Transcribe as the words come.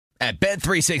At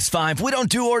Bet365, we don't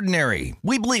do ordinary.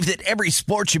 We believe that every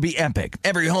sport should be epic.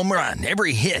 Every home run,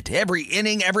 every hit, every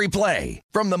inning, every play.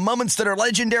 From the moments that are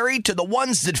legendary to the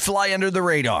ones that fly under the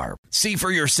radar. See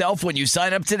for yourself when you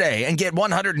sign up today and get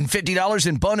 $150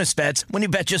 in bonus bets when you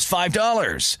bet just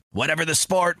 $5. Whatever the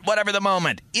sport, whatever the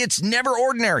moment, it's never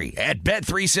ordinary at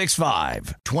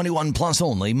Bet365. 21 plus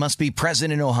only. Must be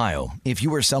present in Ohio. If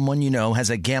you or someone you know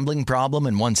has a gambling problem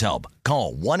and wants help,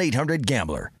 call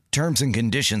 1-800-GAMBLER. Terms and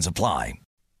conditions apply.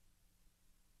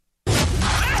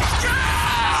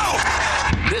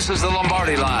 This is the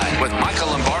Lombardi Line with Michael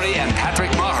Lombardi and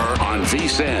Patrick Maher on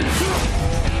VSiN.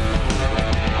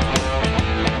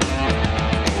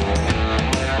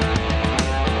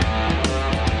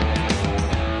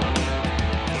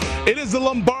 It is the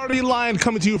Lombardi Line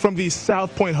coming to you from the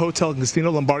South Point Hotel and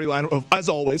Casino. Lombardi Line, as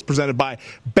always, presented by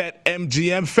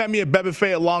BetMGM. Femi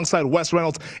Abebefe alongside Wes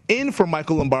Reynolds in for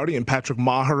Michael Lombardi and Patrick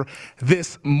Maher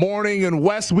this morning. And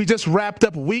Wes, we just wrapped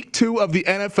up week 2 of the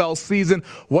NFL season.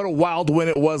 What a wild win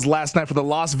it was last night for the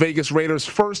Las Vegas Raiders.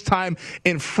 First time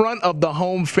in front of the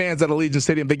home fans at Allegiant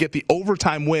Stadium. They get the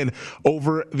overtime win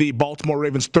over the Baltimore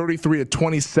Ravens,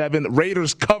 33-27.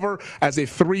 Raiders cover as a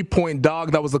 3-point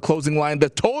dog. That was the closing line. The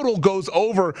total goes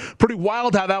over. Pretty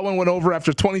wild how that one went over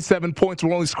after 27 points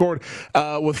were only scored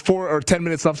with 4 or 10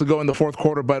 minutes left to go in the fourth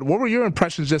quarter. But what were your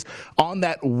impressions just on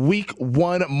that week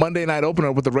 1 Monday night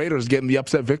opener with the Raiders getting the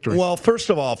upset victory? Well, first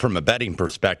of all, from a betting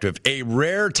perspective, a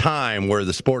rare time where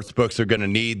the sports books are going to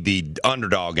need the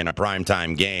underdog in a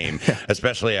primetime game,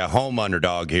 especially a home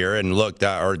underdog here. And look,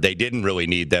 or they didn't really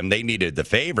need them. They needed the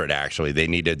favorite, actually. They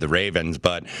needed the Ravens.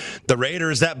 But the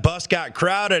Raiders, that bus got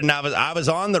crowded, and I was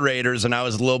on the Raiders, and I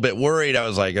was a little bit worried. I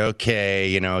was like,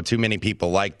 okay, too many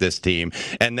people like this team.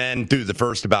 And then through the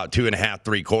first about 2.5,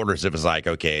 3 quarters, it was like,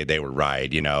 okay, they were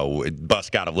right.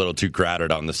 Bus got a little too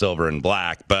crowded on the silver and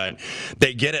black, but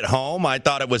they get it home. I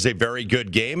thought it was a very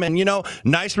good game, and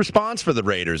nice response for the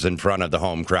Raiders in front of the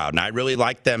home crowd. And I really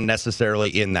liked them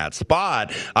necessarily in that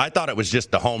spot. I thought it was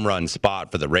just the home run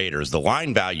spot for the Raiders. The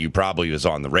line value probably was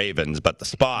on the Ravens, but the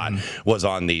spot was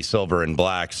on the silver and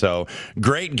black. So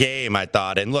great game, I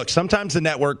thought. And look, sometimes the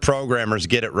network programmers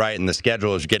get it right and the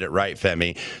schedulers get it right,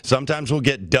 Femi. Sometimes we'll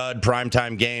get dud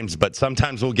primetime games, but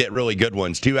sometimes we'll get really good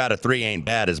ones. 2 out of 3 ain't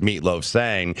bad, as Meatloaf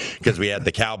sang, because we had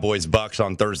the Cowboys-Bucks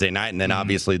on Thursday night, and then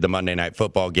obviously the Monday Night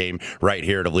Football game right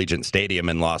here at Allegiant Stadium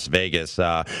in Las Vegas.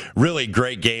 Really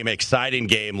great game, exciting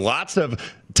game. Lots of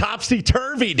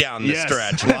topsy-turvy down the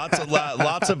stretch.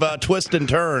 Lots of twists and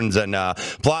turns and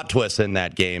plot twists in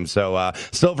that game. So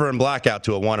silver and black out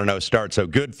to a 1-0 start. So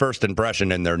good first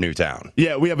impression in their new town.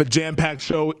 Yeah, we have a jam-packed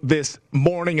show this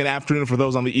morning and afternoon for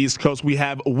those on the East Coast. We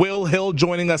have Will Hill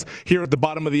joining us here at the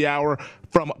bottom of the hour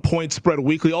from Point Spread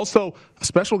Weekly. Also, a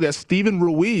special guest, Steven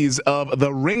Ruiz of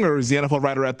The Ringer, is the NFL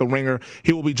writer at The Ringer.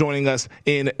 He will be joining us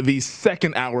in the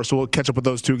second hour, so we'll catch up with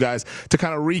those two guys to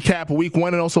kind of recap week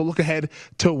 1 and also look ahead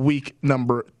to week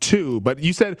number 2. But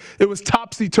you said it was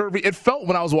topsy-turvy. It felt,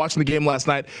 when I was watching the game last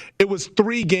night, it was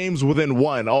 3 games within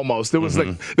 1 almost. It was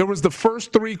there was the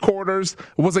first 3 quarters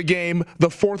was a game, the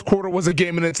fourth quarter was a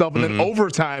game in itself, and then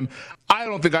overtime. I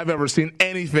don't think I've ever seen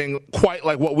anything quite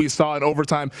like what we saw in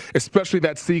overtime, especially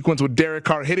that sequence with Derek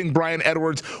Carr hitting Bryan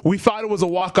Edwards. We thought it was a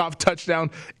walk-off touchdown,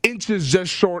 inches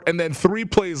just short, and then 3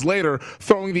 plays later,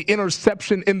 throwing the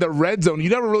interception in the red zone. You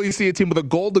never really see a team with a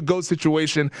goal-to-go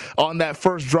situation on that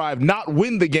first drive not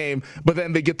win the game, but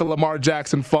then they get the Lamar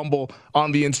Jackson fumble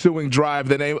on the ensuing drive,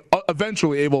 then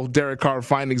eventually able Derek Carr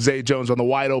finding Zay Jones on the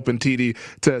wide-open TD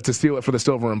to seal it for the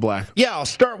silver and black. Yeah, I'll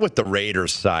start with the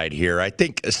Raiders side here. I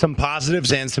think some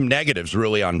positives and some negatives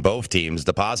really on both teams.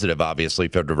 The positive, obviously,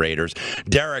 for the Raiders.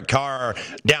 Derek Carr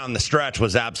down the stretch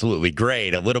was absolutely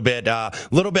great. A little bit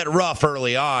rough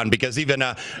early on, because even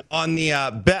on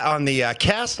the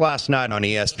cast last night on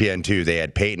ESPN2, they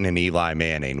had Peyton and Eli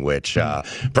Manning, which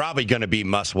probably going to be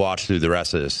must-watch through the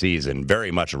rest of the season.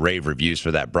 Very much rave reviews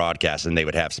for that broadcast, and they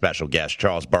would have special guests.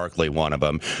 Charles Barkley, one of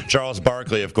them. Charles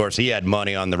Barkley, of course, he had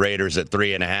money on the Raiders at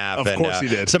 3.5. Of course he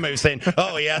did. Somebody was saying,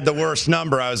 oh, he had the worst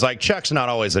number. I was like, Chuck's not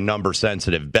always a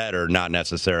number-sensitive bettor, not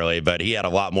necessarily, but he had a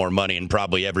lot more money than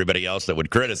probably everybody else that would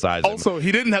criticize him. Also,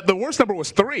 he didn't have, the worst number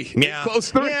was 3. Yeah.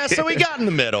 Close 3. Yeah, so he got in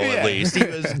the middle at least. He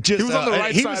was just he was on the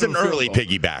right he side was of an the early field.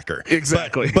 piggybacker.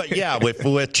 Exactly. But yeah,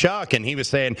 with Chuck, and he was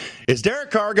saying, is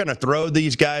Derek Carr going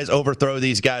to overthrow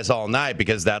these guys all night?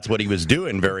 Because that's what he was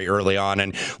doing very early on.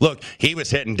 And look, he was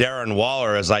hitting Darren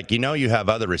Waller as like, you have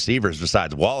other receivers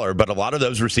besides Waller, but a lot of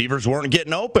those receivers weren't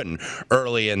getting open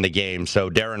early in the game. So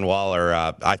Darren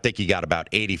Waller, I think he got about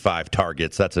 85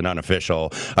 targets. That's an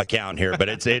unofficial account here, but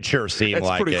it sure seemed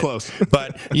like pretty it. Close.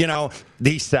 But,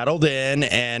 he settled in,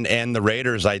 and the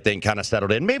Raiders, I think, kind of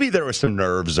settled in. Maybe there was some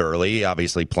nerves early,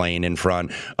 obviously playing in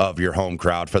front of your home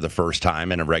crowd for the first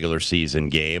time in a regular season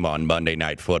game on Monday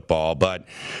Night Football. But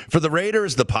for the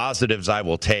Raiders, the positives I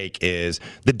will take is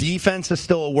the defense is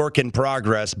still a work in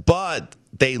progress, but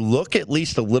they look at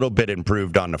least a little bit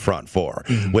improved on the front four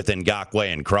with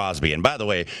Ngakoue and Crosby. And by the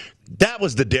way, that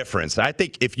was the difference. I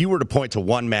think if you were to point to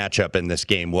one matchup in this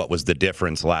game, what was the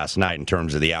difference last night in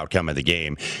terms of the outcome of the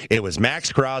game? It was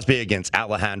Max Crosby against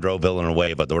Alejandro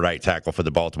Villanueva, the right tackle for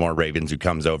the Baltimore Ravens, who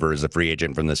comes over as a free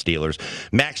agent from the Steelers.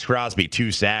 Max Crosby,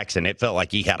 2 sacks, and it felt like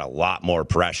he had a lot more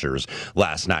pressures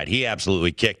last night. He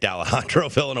absolutely kicked Alejandro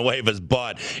Villanueva's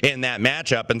butt in that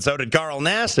matchup, and so did Carl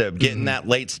Nassib, getting that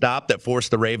late stop that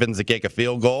forced the Ravens to kick a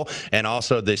field goal, and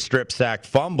also the strip sack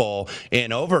fumble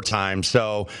in overtime.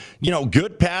 So,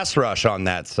 good pass rush on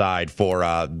that side for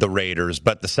the Raiders,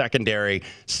 but the secondary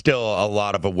still a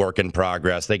lot of a work in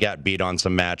progress. They got beat on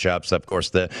some matchups. Of course,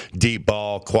 the deep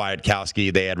ball,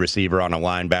 Kwiatkowski, they had receiver on a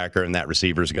linebacker, and that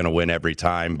receiver is going to win every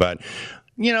time. But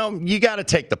you got to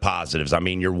take the positives. I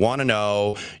mean, you're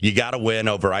 1-0. You got to win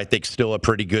over, I think, still a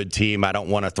pretty good team. I don't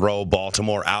want to throw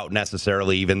Baltimore out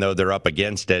necessarily, even though they're up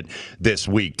against it this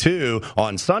week, too.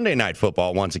 On Sunday Night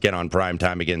Football, once again on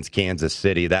primetime against Kansas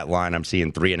City, that line I'm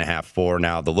seeing 3.5, 4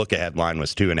 now. The look-ahead line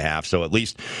was 2.5, so at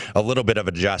least a little bit of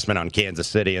adjustment on Kansas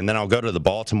City. And then I'll go to the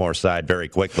Baltimore side very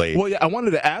quickly. Well, yeah, I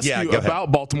wanted to ask you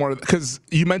about Baltimore because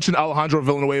you mentioned Alejandro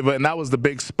Villanueva, and that was the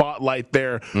big spotlight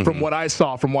there from what I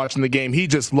saw from watching the game.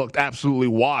 He just looked absolutely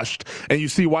washed, and you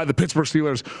see why the Pittsburgh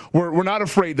Steelers were not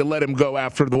afraid to let him go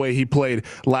after the way he played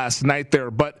last night there.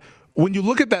 But when you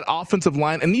look at that offensive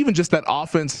line, and even just that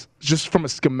offense, just from a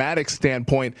schematic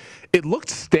standpoint, it looked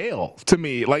stale to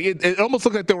me. Like it almost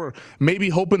looked like they were maybe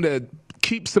hoping to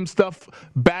keep some stuff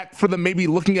back for them, maybe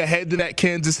looking ahead to that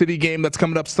Kansas City game that's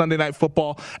coming up Sunday Night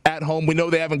Football at home. We know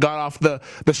they haven't got off the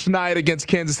schneid against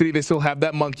Kansas City. They still have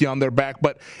that monkey on their back,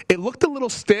 but it looked a little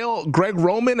stale. Greg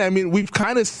Roman, I mean, we've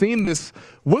kind of seen this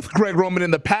with Greg Roman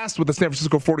in the past with the San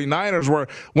Francisco 49ers, where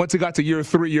once it got to year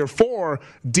 3, year 4,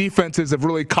 defenses have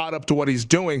really caught up to what he's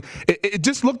doing. It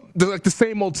just looked like the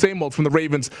same old from the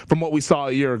Ravens from what we saw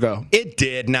a year ago. It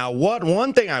did. Now,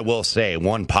 one thing I will say,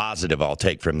 one positive I'll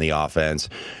take from the offense,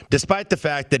 despite the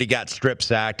fact that he got strip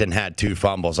sacked and had 2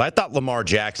 fumbles, I thought Lamar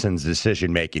Jackson's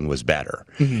decision-making was better.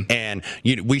 And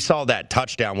we saw that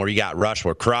touchdown where he got rushed,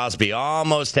 where Crosby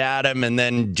almost had him and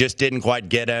then just didn't quite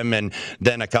get him, and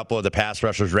then a couple of the pass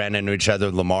rushers ran into each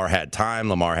other. Lamar had time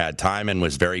and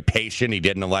was very patient. He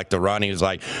didn't elect to run. He was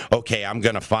like, okay, I'm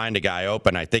going to find a guy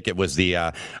open. I think it was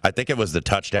the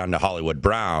touchdown to Hollywood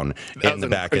Brown in the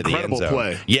back of the end zone.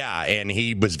 Play. Yeah, and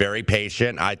he was very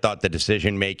patient. I thought the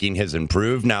decision-making has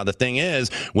improved. Now, the thing is,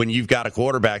 when you've got a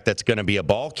quarterback that's going to be a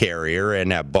ball carrier,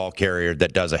 and a ball carrier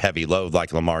that does a heavy load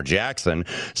like Lamar Jackson,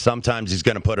 sometimes he's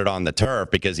going to put it on the turf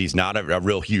because he's not a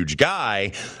real huge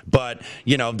guy. But,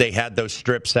 they had those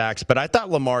strip sacks. But I thought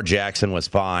Lamar Jackson was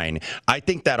fine. I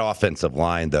think that offensive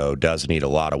line, though, does need a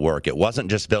lot of work. It wasn't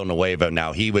just Villanueva.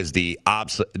 Now, he was the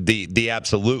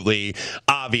absolutely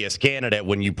obvious candidate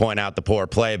when you point out the poor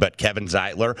play, but Kevin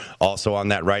Zeitler, also on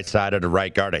that right side of the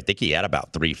right guard, I think he had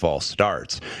about 3 false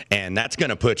starts. And that's going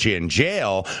to put you in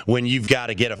jail when you've got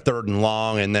to get a 3rd and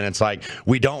long, and then it's like,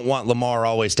 we don't want Lamar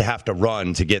always to have to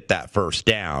run to get that first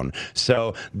down.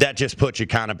 So that just puts you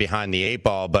kind of behind the 8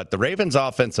 ball. But the Ravens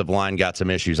offensive line got some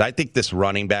issues. I think this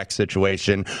running back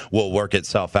situation will work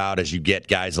itself out as you get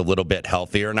guys a little bit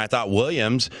healthier. And I thought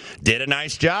Williams did a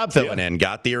nice job filling in,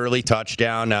 got the early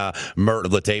touchdown.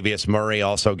 Latavius Murray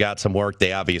also got some work.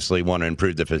 They obviously want to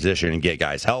improve the position and get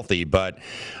guys healthy. But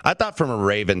I thought from a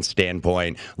Ravens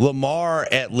standpoint, Lamar,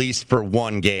 at least for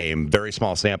one game, very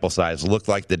small sample size, looked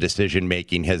like the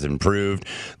decision-making has improved.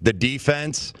 The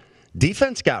defense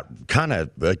got kind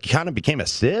of became a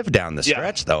sieve down the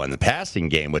stretch, though, in the passing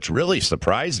game, which really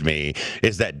surprised me,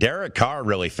 is that Derek Carr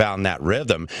really found that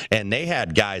rhythm, and they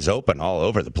had guys open all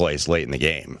over the place late in the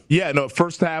game. Yeah, no,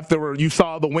 first half, you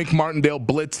saw the Wink Martindale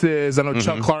blitzes. I know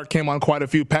Chuck Clark came on quite a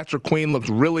few. Patrick Queen looked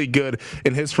really good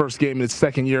in his first game in his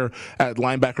second year at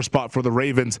linebacker spot for the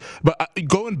Ravens. But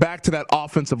going back to that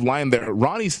offensive line there,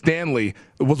 Ronnie Stanley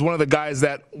was one of the guys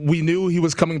that we knew he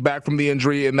was coming back from the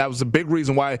injury, and that was a big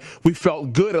reason why we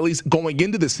felt good, at least going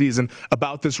into the season,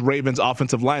 about this Ravens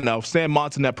offensive line. Now, Sam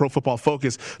Monson at Pro Football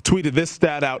Focus tweeted this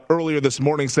stat out earlier this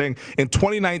morning, saying in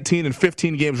 2019 and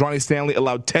 15 games, Ronnie Stanley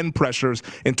allowed 10 pressures.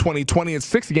 In 2020 and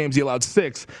 6 games, he allowed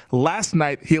 6. Last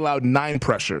night, he allowed 9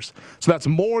 pressures. So that's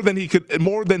more than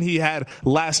he had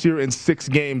last year in 6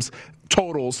 games.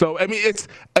 total. So, I mean,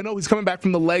 I know he's coming back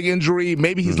from the leg injury.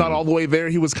 Maybe he's not all the way there.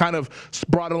 He was kind of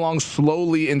brought along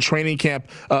slowly in training camp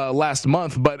last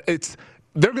month, but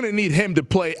they're going to need him to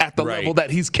play at the level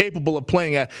that he's capable of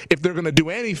playing at if they're going to do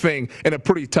anything in a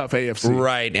pretty tough AFC.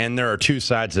 Right, and there are two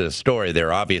sides of the story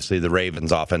there. Obviously, the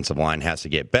Ravens' offensive line has to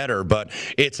get better, but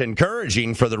it's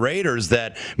encouraging for the Raiders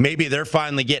that maybe they're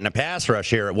finally getting a pass rush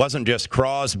here. It wasn't just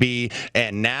Crosby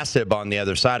and Nassib on the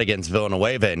other side against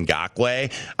Villanueva, and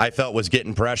Ngakoue, I felt, was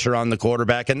getting pressure on the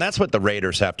quarterback, and that's what the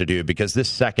Raiders have to do because this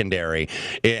secondary,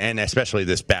 and especially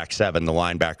this back seven, the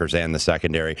linebackers and the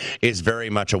secondary, is very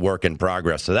much a work in progress.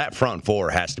 So that front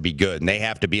four has to be good, and they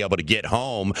have to be able to get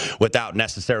home without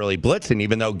necessarily blitzing,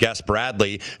 even though Gus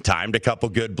Bradley timed a couple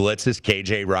good blitzes.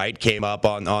 KJ Wright came up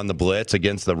on the blitz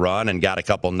against the run and got a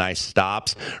couple nice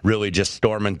stops, really just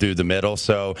storming through the middle.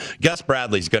 So Gus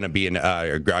Bradley's going to be an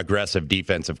aggressive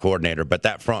defensive coordinator, but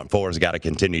that front four has got to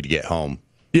continue to get home.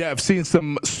 Yeah, I've seen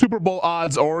some Super Bowl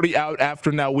odds already out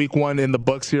after now week one in the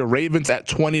books here. Ravens at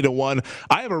 20-1.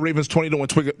 I have a Ravens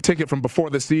 20-1 ticket from before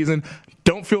the season.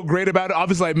 Don't feel great about it.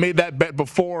 Obviously, I made that bet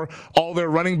before all their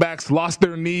running backs lost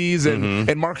their knees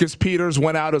and Marcus Peters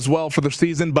went out as well for the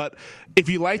season. But if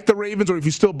you like the Ravens or if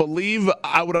you still believe,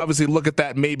 I would obviously look at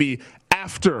that maybe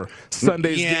after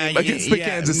Sunday's game against the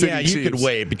Kansas City Chiefs. Yeah, you could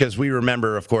wait because we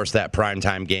remember, of course, that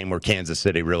primetime game where Kansas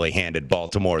City really handed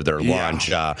Baltimore their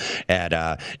lunch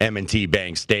at M&T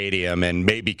Bank Stadium, and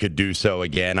maybe could do so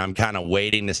again. I'm kind of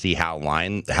waiting to see how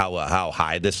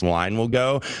high this line will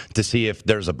go to see if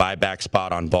there's a buyback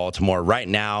spot on Baltimore. Right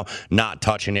now, not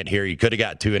touching it here. You could have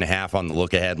got 2.5 on the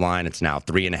look-ahead line. It's now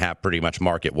 3.5 pretty much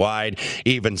market wide.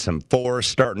 Even some 4s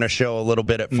starting to show a little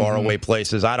bit at faraway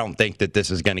places. I don't think that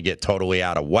this is going to get totally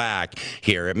out of whack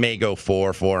here. It may go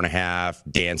 4.5,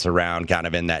 dance around kind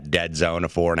of in that dead zone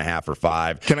of 4.5 or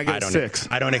 5. Can I get 6?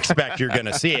 I don't expect you're going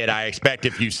to see it. I expect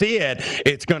if you see it,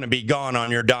 it's going to be gone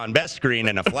on your Don Best screen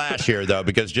in a flash here, though,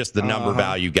 because just the number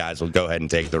value guys will go ahead and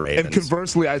take the Ravens. And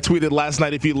conversely, I tweeted last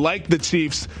night, if you like the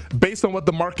Chiefs, based on what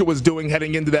the market was doing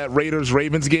heading into that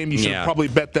Raiders-Ravens game, you should probably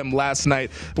bet them last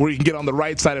night where you can get on the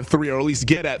right side of 3 or at least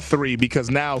get at 3 because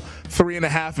now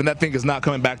 3.5, and that thing is not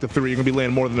coming back to 3. You're going to be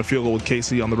laying more than a field goal with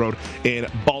KC on the road in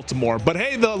Baltimore. But,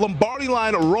 hey, the Lombardi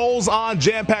line rolls on.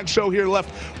 Jam-packed show here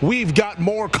left. We've got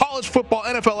more college football,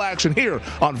 NFL action here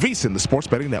on VSiN, the Sports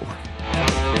Betting Network.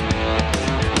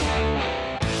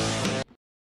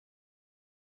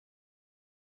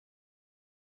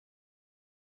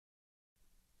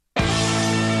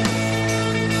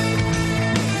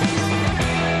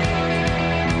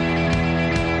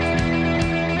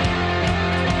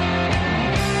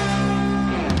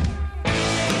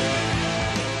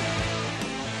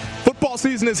 Football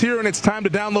season is here, and it's time to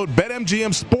download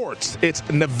BetMGM Sports. It's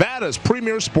Nevada's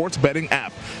premier sports betting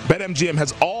app. BetMGM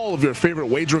has all of your favorite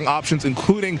wagering options,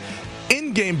 including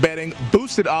in-game betting,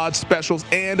 boosted odds, specials,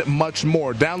 and much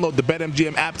more. Download the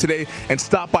BetMGM app today and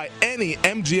stop by any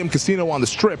MGM casino on the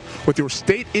Strip with your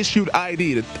state-issued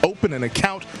ID to open an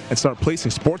account and start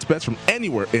placing sports bets from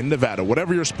anywhere in Nevada.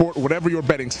 Whatever your sport, whatever your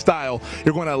betting style,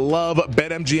 you're going to love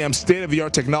BetMGM's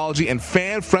state-of-the-art technology and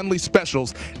fan-friendly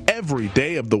specials every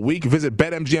day of the week. Visit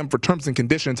BetMGM for terms and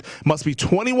conditions. Must be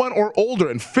 21 or older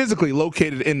and physically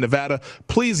located in Nevada.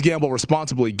 Please gamble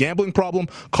responsibly. Gambling problem?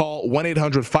 Call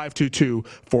 1-800-522-4700.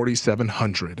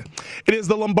 It is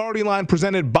the Lombardi line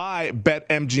presented by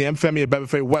BetMGM. Femi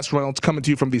Abebefe, Wes Reynolds coming to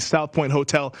you from the South Point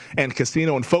Hotel and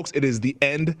Casino. And folks, it is the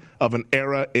end of an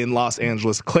era in Los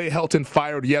Angeles. Clay Helton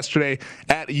fired yesterday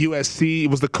at USC. He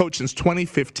was the coach since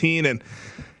 2015, and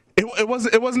it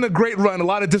wasn't a great run. A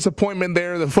lot of disappointment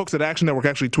there. The folks at Action Network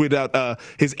actually tweeted out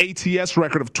his ATS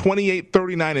record of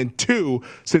 28-39-2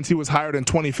 since he was hired in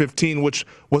 2015, which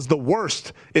was the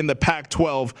worst in the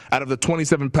Pac-12 out of the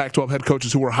 27 Pac-12 head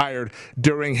coaches who were hired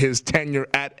during his tenure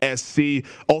at SC.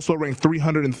 Also ranked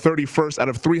 331st out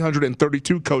of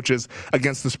 332 coaches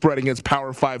against the spread against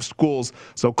Power 5 schools.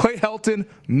 So Clay Helton,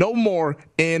 no more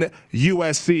in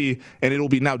USC, and it'll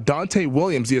be now Dante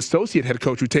Williams, the associate head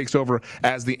coach, who takes over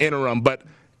as the interim. But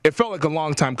it felt like a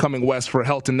long time coming, West, for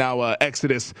Helton now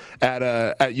exodus at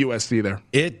USC there.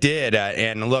 It did.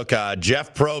 And look,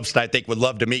 Jeff Probst, I think, would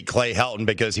love to meet Clay Helton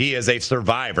because he is a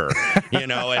survivor,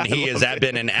 and he has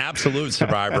been an absolute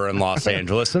survivor in Los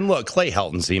Angeles. And look, Clay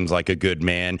Helton seems like a good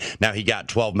man. Now, he got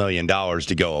 $12 million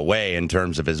to go away in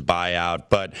terms of his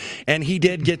buyout, and he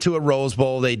did get to a Rose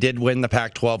Bowl. They did win the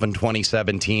Pac-12 in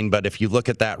 2017, but if you look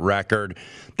at that record,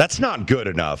 that's not good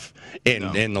enough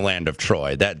in the land of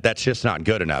Troy. That's just not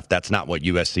good enough. That's not what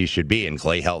USC should be, and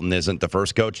Clay Helton isn't the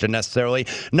first coach to necessarily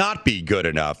not be good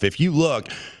enough. If you look,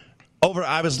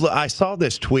 I saw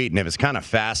this tweet and it was kind of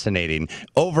fascinating.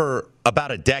 Over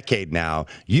about a decade now,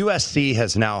 USC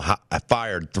has now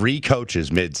fired 3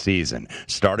 coaches mid-season.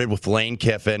 Started with Lane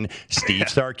Kiffin, Steve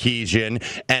Sarkisian,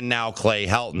 and now Clay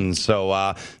Helton. So,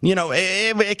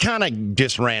 it kind of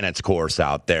just ran its course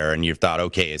out there, and you thought,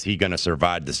 okay, is he going to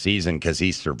survive the season? Because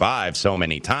he survived so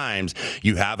many times.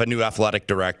 You have a new athletic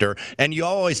director, and you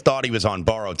always thought he was on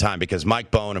borrowed time because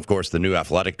Mike Bohn, of course, the new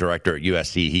athletic director at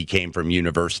USC, he came from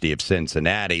University of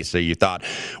Cincinnati. So you thought,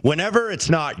 whenever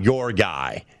it's not your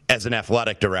guy as an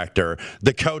athletic director,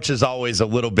 the coach is always a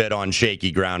little bit on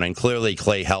shaky ground, and clearly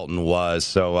Clay Helton was.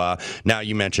 So now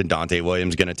you mentioned Dante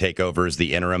Williams going to take over as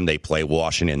the interim. They play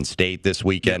Washington State this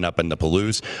weekend up in the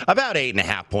Palouse. About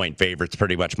 8.5-point favorites,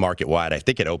 pretty much market wide. I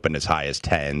think it opened as high as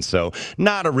 10. So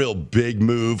not a real big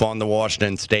move on the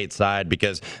Washington State side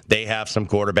because they have some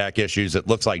quarterback issues. It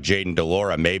looks like Jaden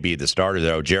DeLora may be the starter,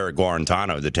 though. Jared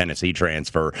Guarantano, the Tennessee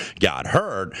transfer, got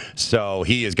hurt, so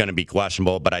he is going to be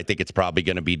questionable, but I think it's probably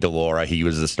going to be DeLora. He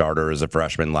was the starter as a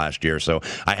freshman last year. So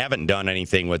I haven't done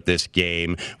anything with this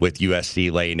game with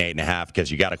USC laying 8.5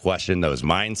 because you got to question those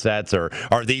mindsets. Or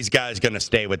are these guys going to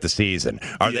stay with the season?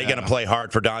 Are they going to play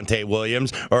hard for Dante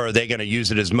Williams, or are they going to use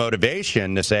it as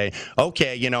motivation to say,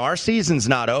 okay, our season's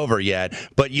not over yet,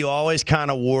 but you always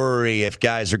kind of worry if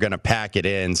guys are going to pack it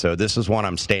in. So this is one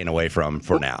I'm staying away from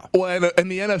for now. Well, in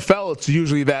the NFL, it's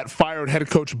usually that fired head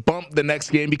coach bump the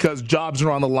next game because jobs are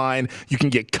on the line. You can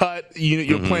get cut.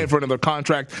 You're playing for another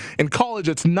contract. In college,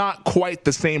 it's not quite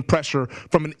the same pressure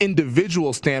from an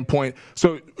individual standpoint.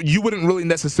 So you wouldn't really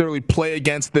necessarily play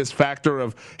against this factor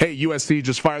of, hey, USC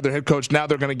just fired their head coach. Now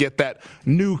they're going to get that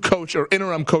new coach or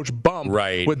interim coach bump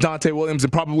with Dante Williams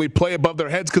and probably play above their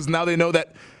heads because now they know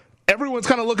that everyone's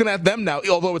kind of looking at them now,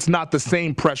 although it's not the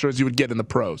same pressure as you would get in the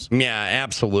pros. Yeah,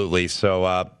 absolutely.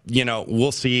 So,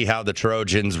 we'll see how the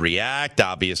Trojans react.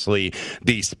 Obviously,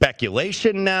 the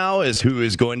speculation now is who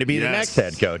is going to be the next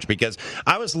head coach, because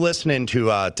I was listening to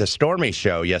Stormy's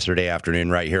show yesterday afternoon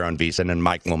right here on VSiN, and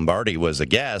Mike Lombardi was a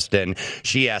guest, and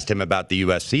she asked him about the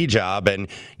USC job, and,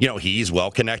 he's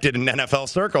well-connected in NFL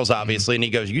circles, obviously, and he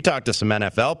goes, you talk to some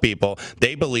NFL people,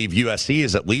 they believe USC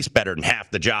is at least better than half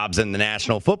the jobs in the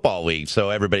National Football League. So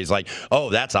everybody's like,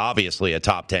 oh, that's obviously a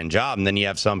top 10 job. And then you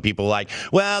have some people like,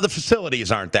 well, the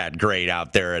facilities aren't that great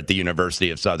out there at the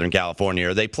University of Southern California,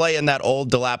 or they play in that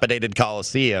old dilapidated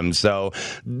Coliseum. So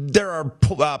there are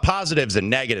positives and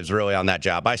negatives really on that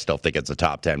job. I still think it's a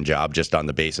top 10 job just on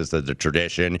the basis of the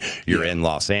tradition. You're in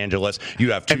Los Angeles.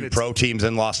 You have 2 pro teams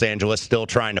in Los Angeles still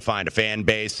trying to find a fan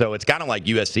base. So it's kind of like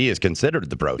USC is considered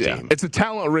the pro team. It's a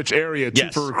talent-rich area, too,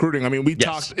 for recruiting. I mean, we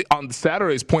talked on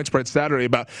Saturday's Point Spread Saturday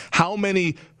about how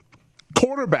many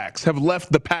quarterbacks have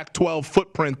left the Pac-12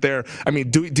 footprint there. I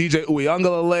mean, DJ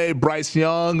Uiagalelei, Bryce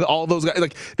Young, all those guys.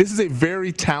 Like, this is a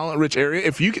very talent-rich area.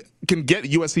 If you can get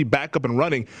USC back up and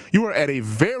running, you are at a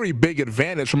very big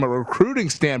advantage from a recruiting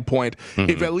standpoint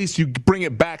if at least you bring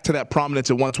it back to that prominence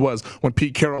it once was when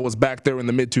Pete Carroll was back there in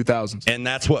the mid-2000s. And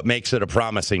that's what makes it a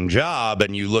promising job,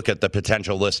 and you look at the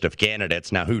potential list of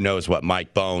candidates. Now, who knows what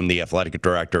Mike Bohn, the athletic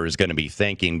director, is going to be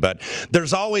thinking, but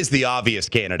there's always the obvious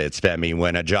candidates, Femi,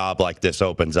 when a job like this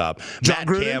opens up. Matt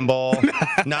Campbell,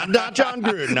 not John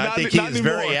Gruden. I think he's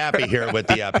very happy here with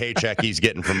the paycheck he's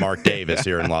getting from Mark Davis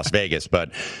here in Las Vegas.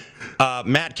 But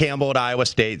Matt Campbell at Iowa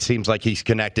State seems like he's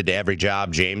connected to every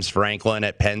job. James Franklin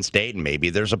at Penn State, and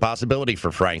maybe there's a possibility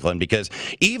for Franklin, because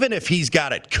even if he's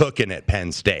got it cooking at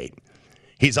Penn State,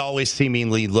 he's always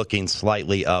seemingly looking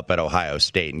slightly up at Ohio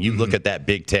State. And you look at that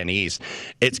Big Ten East,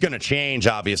 it's going to change,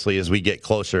 obviously, as we get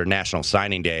closer to National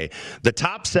Signing Day. The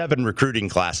top 7 recruiting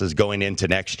classes going into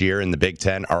next year in the Big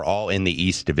Ten are all in the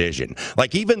East Division.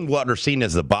 Like, even what are seen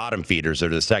as the bottom feeders or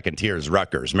the second tiers,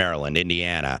 Rutgers, Maryland,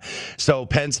 Indiana. So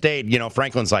Penn State,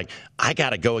 Franklin's like, I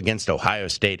got to go against Ohio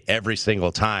State every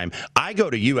single time. I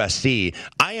go to USC,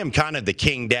 I am kind of the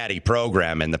king daddy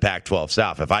program in the Pac-12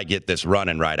 South if I get this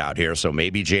running right out here. So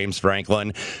maybe James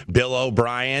Franklin, Bill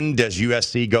O'Brien. Does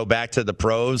USC go back to the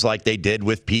pros like they did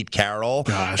with Pete Carroll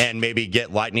and maybe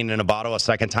get lightning in a bottle a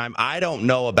second time? I don't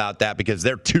know about that because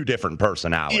they're 2 different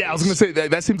personalities. Yeah, I was going to say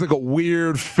that seems like a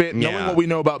weird fit, knowing what we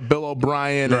know about Bill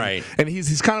O'Brien. And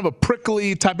he's kind of a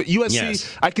prickly type of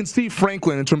USC. I can see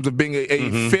Franklin in terms of being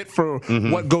a fit for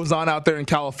what goes on out there in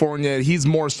California. He's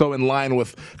more so in line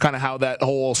with kind of how that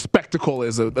whole spectacle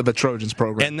is of the Trojans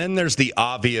program. And then there's the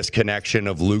obvious connection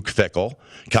of Luke Fickell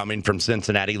coming from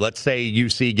Cincinnati. Let's say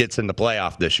UC gets in the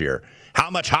playoff this year. How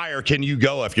much higher can you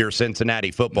go if you're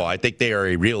Cincinnati football? I think they are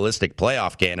a realistic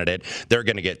playoff candidate. They're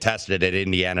going to get tested at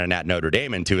Indiana and at Notre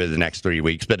Dame in 2 of the next 3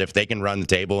 weeks. But if they can run the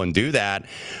table and do that,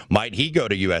 might he go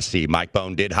to USC? Mike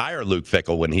Bone did hire Luke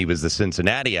Fickell when he was the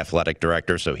Cincinnati athletic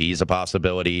director, so he's a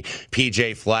possibility.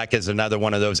 PJ Fleck is another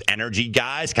one of those energy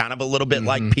guys, kind of a little bit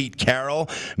like Pete Carroll,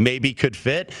 maybe could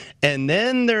fit. And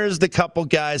then there's the couple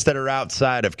guys that are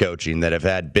outside of coaching that have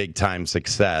had big-time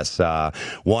success.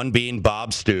 One being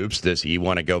Bob Stoops. Does he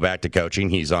want to go back to coaching?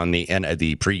 He's on the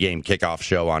pregame kickoff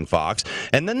show on Fox.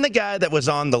 And then the guy that was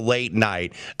on the late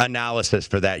night analysis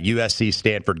for that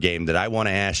USC-Stanford game that I want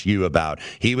to ask you about.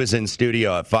 He was in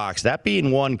studio at Fox, that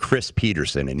being one Chris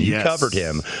Peterson, and you covered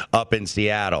him up in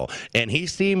Seattle. And he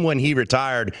seemed when he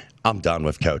retired, I'm done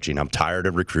with coaching. I'm tired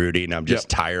of recruiting. I'm just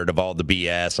tired of all the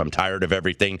BS. I'm tired of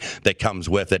everything that comes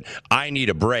with it. I need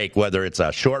a break, whether it's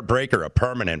a short break or a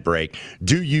permanent break.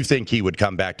 Do you think he would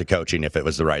come back to coaching if it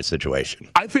was the right situation?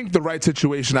 I think the right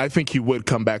situation, I think he would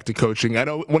come back to coaching. I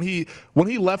know when he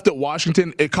left at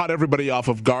Washington, it caught everybody off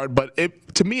of guard, but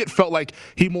to me it felt like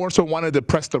he more so wanted to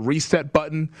press the reset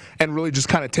button and really just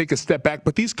kind of take a step back.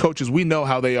 But these coaches, we know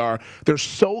how they are. They're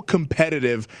so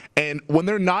competitive, and when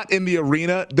they're not in the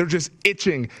arena, they're just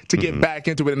itching to get back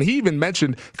into it. And he even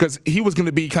mentioned, because he was going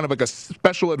to be kind of like a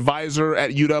special advisor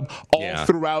at UW all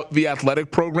throughout the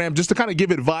athletic program, just to kind of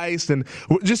give advice and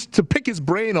just to pick his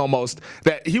brain almost,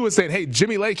 that he was saying, hey,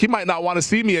 Jimmy Lake, he might not want to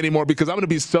see me anymore because I'm going to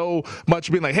be so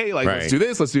much being like, hey, like, let's do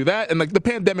this, let's do that. And like the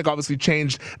pandemic obviously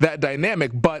changed that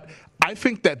dynamic. But I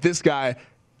think that this guy,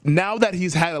 now that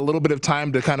he's had a little bit of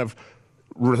time to kind of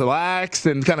relax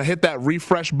and kind of hit that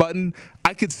refresh button,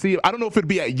 I could see, I don't know if it'd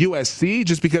be at USC,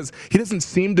 just because he doesn't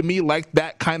seem to me like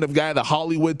that kind of guy, the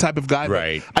Hollywood type of guy.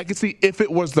 Right. I could see if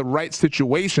it was the right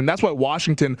situation. That's why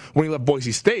Washington, when he left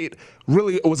Boise State,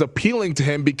 really was appealing to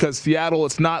him, because Seattle,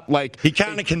 it's not like he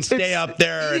kind of can stay up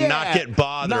there and not get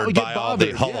bothered by all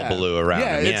the hullabaloo around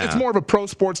him. It's more of a pro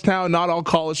sports town, not all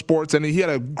college sports, and he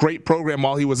had a great program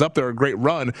while he was up there, a great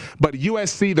run. But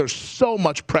USC, there's so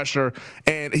much pressure,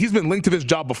 and he's been linked to this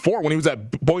job before when he was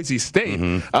at Boise State.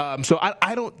 So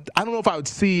I don't know if I would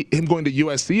see him going to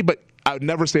USC, but I would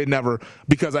never say never,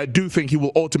 because I do think he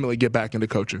will ultimately get back into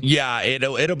coaching. Yeah,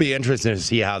 it'll be interesting to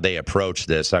see how they approach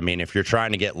this. I mean, if you're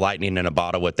trying to get lightning in a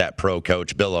bottle with that pro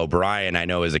coach, Bill O'Brien, I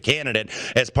know is a candidate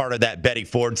as part of that Betty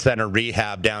Ford Center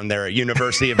rehab down there at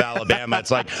University of Alabama. It's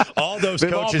like all those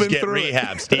coaches get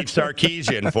rehab. Steve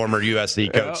Sarkisian, former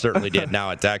USC coach, certainly did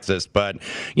now at Texas. But,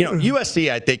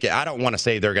 USC, I don't want to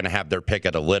say they're going to have their pick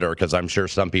of the litter, because I'm sure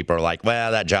some people are like,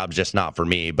 well, that job's just not for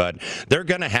me. But they're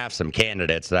going to have some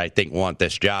candidates that I think want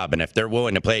this job, and if they're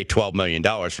willing to pay $12 million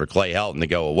for Clay Helton to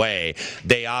go away,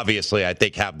 they obviously, I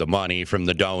think, have the money from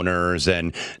the donors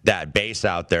and that base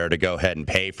out there to go ahead and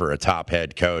pay for a top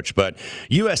head coach. But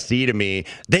USC, to me,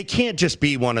 they can't just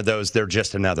be one of those, they're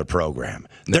just another program.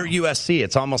 No. They're USC.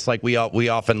 It's almost like we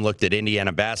often looked at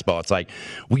Indiana basketball. It's like,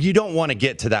 well, you don't want to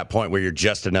get to that point where you're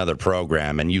just another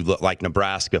program and you look like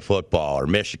Nebraska football or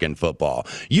Michigan football.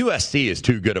 USC is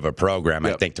too good of a program,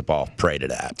 I think, to fall prey to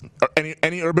that.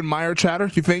 Any Urban Meyer chatter,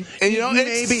 you think? And,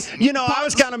 maybe. I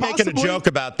was kind of making a joke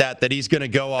about that he's going to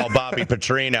go all Bobby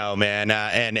Petrino, man,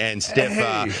 and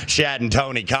stiff Shad and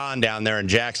Tony Khan down there in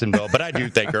Jacksonville. But I do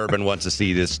think Urban wants to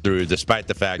see this through, despite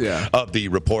the fact of the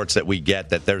reports that we get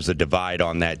that there's a divide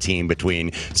on that team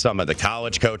between some of the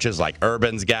college coaches like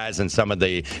Urban's guys and some of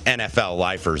the NFL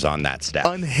lifers on that staff.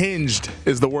 Unhinged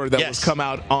is the word that was come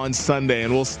out on Sunday.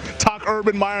 And we'll talk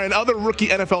Urban Meyer and other rookie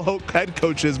NFL head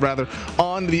coaches,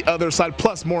 on the other side,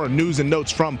 plus more news and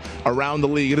notes from around the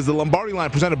league. It is the Lombardi Line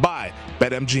presented by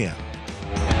BetMGM.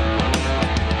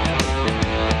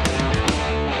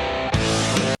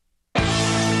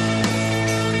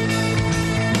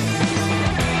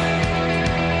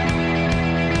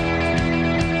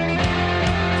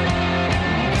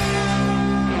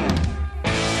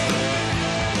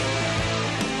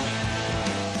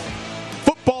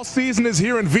 Season is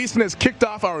here, and VSiN has kicked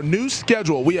off our new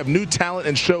schedule. We have new talent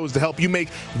and shows to help you make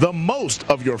the most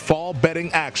of your fall betting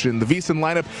action. The VSiN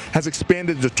lineup has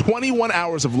expanded to 21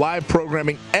 hours of live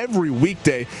programming every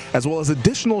weekday, as well as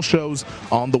additional shows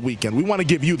on the weekend. We want to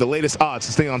give you the latest odds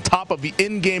to stay on top of the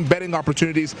in-game betting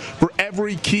opportunities for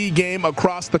every key game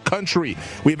across the country.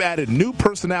 We've added new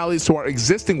personalities to our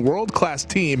existing world-class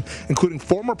team, including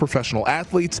former professional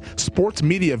athletes, sports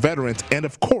media veterans, and,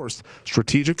 of course,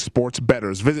 strategic sports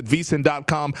bettors. Visit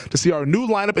VSiN.com to see our new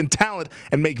lineup and talent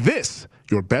and make this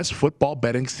your best football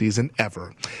betting season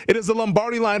ever. It is the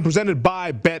Lombardi Line presented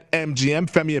by BetMGM.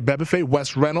 Femi Abebefe,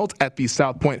 Wes Reynolds at the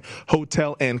South Point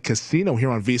Hotel and Casino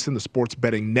here on VSiN, the Sports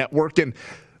Betting Network. And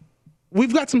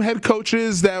we've got some head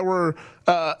coaches that were,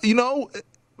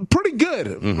 pretty good.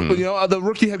 Mm-hmm. The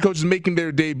rookie head coaches making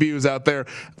their debuts out there.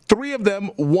 3 of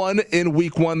them won in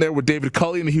week 1 there with David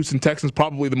Culley and the Houston Texans,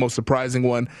 probably the most surprising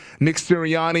one. Nick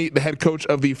Sirianni, the head coach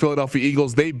of the Philadelphia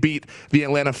Eagles, they beat the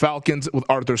Atlanta Falcons with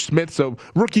Arthur Smith. So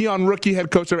rookie-on-rookie head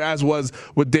coach there, as was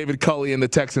with David Culley and the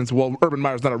Texans. Well, Urban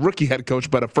Meyer's not a rookie head coach,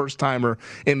 but a first-timer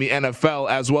in the NFL,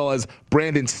 as well as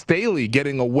Brandon Staley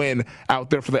getting a win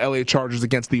out there for the LA Chargers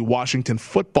against the Washington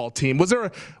football team. Was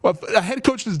there a head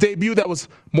coach's debut that was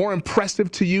more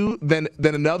impressive to you than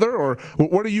another, or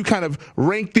where do you kind of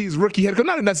rank these rookie head coaches?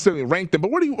 Not necessarily rank them, but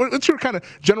what's your kind of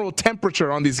general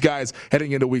temperature on these guys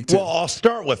heading into week 2? Well, I'll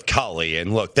start with Culley,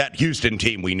 and look, that Houston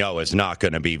team we know is not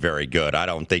going to be very good. I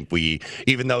don't think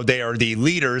even though they are the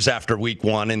leaders after week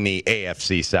 1 in the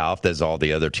AFC South, as all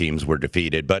the other teams were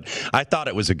defeated, but I thought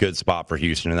it was a good spot for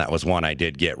Houston, and that was one I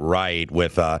did get right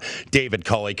with David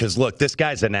Culley, because look, this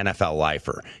guy's an NFL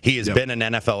lifer. He has been an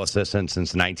NFL assistant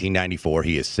since 1994.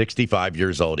 He is 65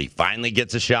 years old. He finally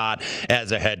gets a shot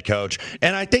as a head coach.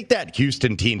 And I think that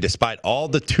Houston team, despite all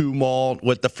the tumult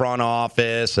with the front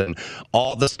office and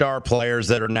all the star players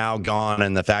that are now gone,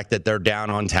 and the fact that they're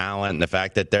down on talent, and the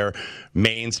fact that their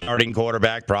main starting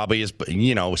quarterback probably is,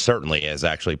 certainly has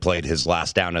actually played his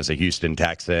last down as a Houston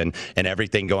Texan, and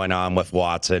everything going on with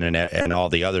Watson and all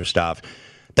the other stuff.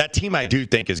 That team, I do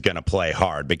think, is going to play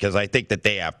hard, because I think that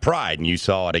they have pride, and you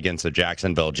saw it against the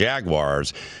Jacksonville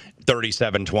Jaguars.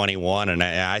 37-21, and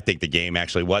I think the game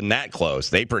actually wasn't that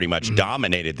close. They pretty much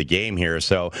dominated the game here,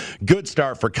 so good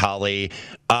start for Culley.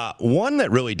 One that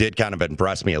really did kind of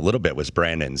impress me a little bit was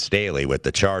Brandon Staley with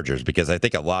the Chargers, because I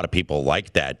think a lot of people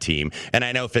liked that team, and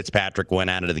I know Fitzpatrick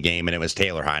went out of the game and it was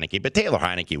Taylor Heineke, but Taylor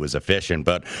Heineke was efficient.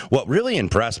 But what really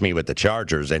impressed me with the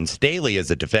Chargers, and Staley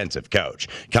is a defensive coach,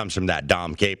 comes from that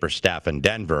Dom Capers staff in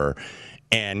Denver,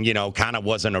 and, kind of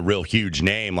wasn't a real huge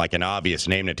name, like an obvious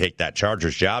name to take that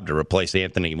Chargers job to replace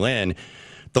Anthony Lynn.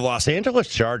 The Los Angeles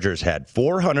Chargers had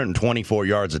 424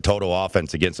 yards of total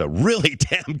offense against a really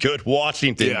damn good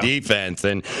Washington defense,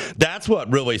 and that's what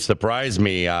really surprised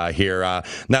me here.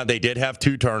 Now, they did have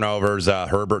 2 turnovers.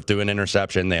 Herbert threw an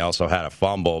interception. They also had a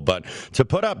fumble, but to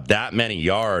put up that many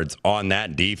yards on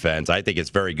that defense, I think it's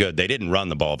very good. They didn't run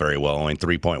the ball very well, only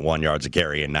 3.1 yards a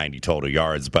carry and 90 total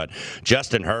yards, but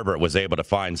Justin Herbert was able to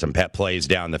find some pet plays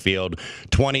down the field.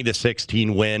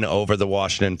 20-16 win over the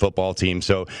Washington football team.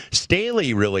 So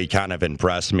Staley really kind of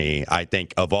impressed me, I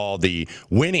think, of all the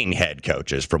winning head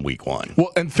coaches from week 1. Well,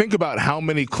 and think about how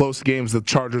many close games the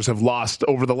Chargers have lost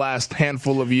over the last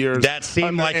handful of years. That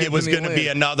seemed like it was going to be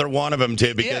another one of them,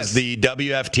 too, because the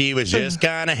WFT was just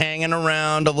kind of hanging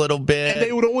around a little bit. And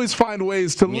they would always find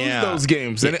ways to lose those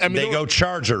games. And they go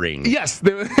chargering. Yes,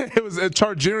 it was a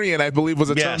Chargerian, I believe,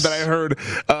 was a term that I heard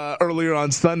earlier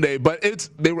on Sunday. But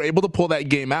they were able to pull that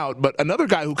game out. But another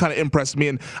guy who kind of impressed me,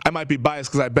 and I might be biased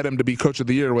because I bet him to be coach of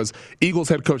the year, was Eagles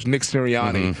head coach Nick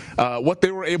Sirianni. What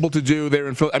they were able to do there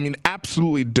in Philly,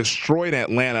 absolutely destroyed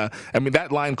Atlanta.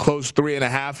 That line closed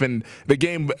 3.5, and the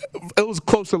game, it was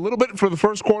close a little bit for the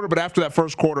first quarter, but after that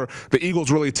first quarter, the Eagles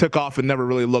really took off and never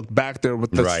really looked back there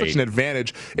with such an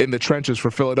advantage in the trenches for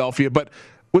Philadelphia. But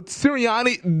with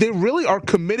Sirianni, they really are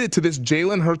committed to this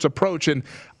Jalen Hurts approach, and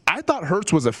I thought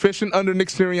Hurts was efficient under Nick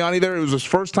Sirianni there. It was his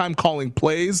first time calling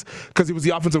plays because he was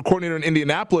the offensive coordinator in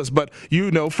Indianapolis. But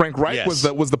Frank Reich was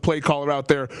the play caller out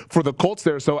there for the Colts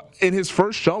there. So in his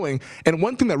first showing, and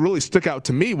one thing that really stuck out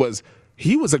to me was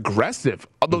he was aggressive.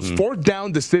 Those 4th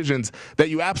down decisions that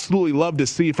you absolutely love to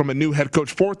see from a new head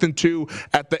coach. 4th and 2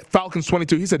 at the Falcons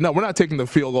 22. He said, no, we're not taking the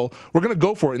field goal. We're going to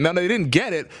go for it. Now, they didn't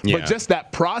get it, but just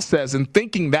that process and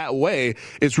thinking that way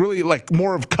is really like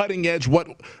more of cutting edge what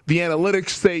the analytics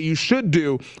say you should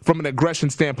do from an aggression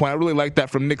standpoint. I really like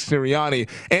that from Nick Sirianni.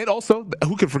 And also,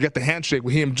 who could forget the handshake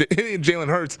with he and Jalen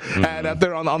Hurts out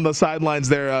there on the sidelines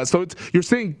there. So you're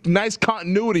seeing nice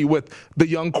continuity with the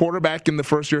young quarterback and the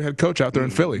first-year head coach out there in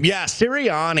Philly. Yeah,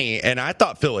 Sirianni, and I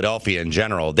thought Philadelphia in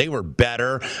general, they were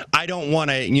better. I don't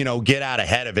want to, get out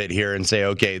ahead of it here and say,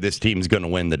 okay, this team's going to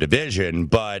win the division,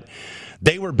 but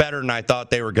they were better than I thought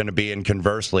they were going to be, and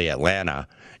conversely, Atlanta.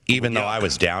 Even though I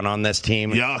was down on this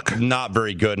team, not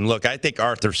very good. And look, I think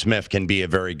Arthur Smith can be a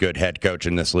very good head coach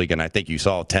in this league, and I think you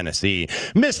saw Tennessee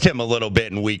missed him a little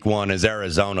bit in week 1 as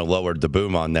Arizona lowered the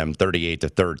boom on them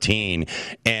 38-13,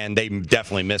 and they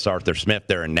definitely miss Arthur Smith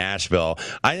there in Nashville.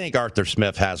 I think Arthur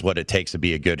Smith has what it takes to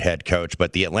be a good head coach,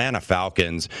 but the Atlanta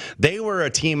Falcons, they were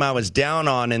a team I was down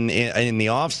on in the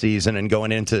offseason and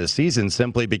going into the season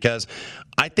simply because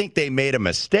I think they made a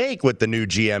mistake with the new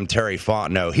GM, Terry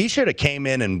Fontenot. He should have came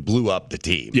in and and blew up the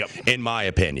team, in my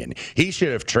opinion. He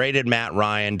should have traded Matt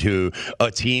Ryan to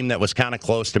a team that was kind of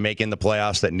close to making the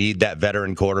playoffs that need that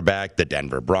veteran quarterback. The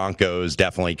Denver Broncos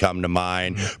definitely come to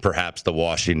mind, perhaps the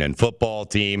Washington football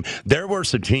team. There were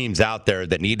some teams out there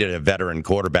that needed a veteran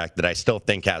quarterback that I still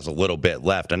think has a little bit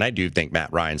left, and I do think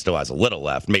Matt Ryan still has a little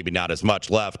left, maybe not as much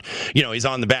left. He's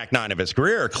on the back nine of his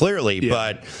career, clearly,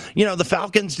 but, the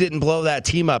Falcons didn't blow that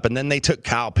team up, and then they took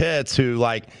Kyle Pitts, who,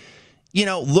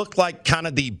 looked like kind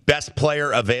of the best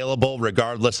player available,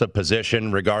 regardless of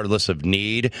position, regardless of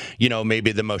need.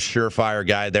 Maybe the most surefire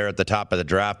guy there at the top of the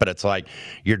draft. But it's like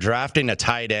you're drafting a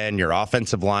tight end. Your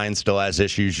offensive line still has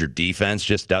issues. Your defense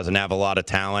just doesn't have a lot of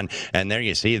talent. And there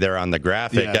you see there on the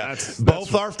graphic,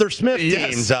 both Arthur Smith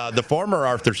teams, the former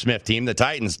Arthur Smith team, the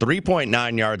Titans,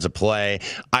 3.9 yards of play.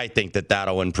 I think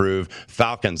that'll improve.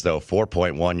 Falcons, though,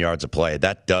 4.1 yards of play.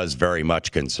 That does very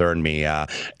much concern me.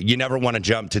 You never want to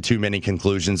jump to too many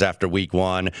conclusions after week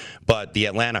one, but the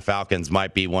Atlanta Falcons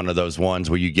might be one of those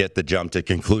ones where you get the jump to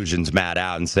conclusions mat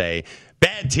out and say,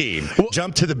 bad team.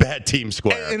 Jump to the bad team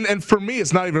square. And for me,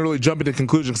 it's not even really jumping to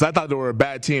conclusions because I thought they were a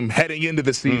bad team heading into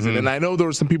the season. And I know there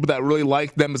were some people that really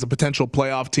liked them as a potential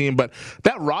playoff team, but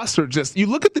that roster you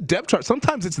look at the depth chart.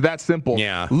 Sometimes it's that simple.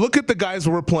 Yeah. Look at the guys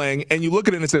who we're playing, and you look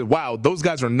at it and say, wow, those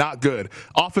guys are not good.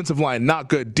 Offensive line, not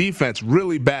good. Defense,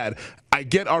 really bad. I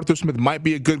get Arthur Smith might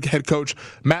be a good head coach.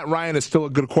 Matt Ryan is still a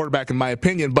good quarterback in my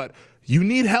opinion, but you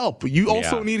need help. You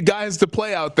also need guys to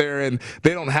play out there, and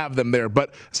they don't have them there.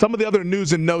 But some of the other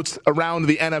news and notes around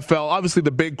the NFL, obviously the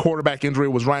big quarterback injury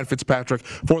was Ryan Fitzpatrick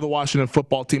for the Washington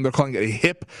football team. They're calling it a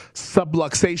hip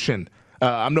subluxation.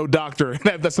 I'm no doctor.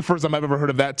 That's the first time I've ever heard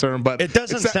of that term. But it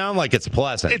doesn't sound like it's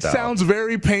pleasant. It sounds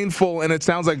very painful, and it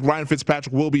sounds like Ryan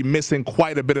Fitzpatrick will be missing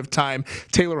quite a bit of time.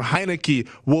 Taylor Heinicke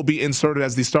will be inserted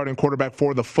as the starting quarterback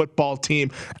for the football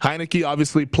team. Heinicke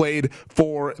obviously played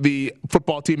for the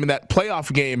football team in that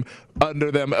playoff game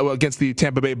under them against the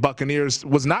Tampa Bay Buccaneers.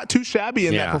 Was not too shabby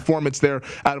in that performance there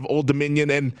out of Old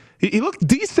Dominion, and he looked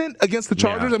decent against the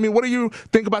Chargers. I mean, what do you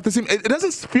think about this team? It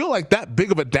doesn't feel like that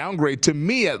big of a downgrade to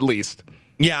me, at least.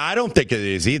 Yeah, I don't think it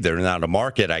is either. Now, the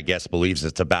market, I guess, believes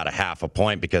it's about a half a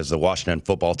point because the Washington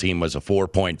football team was a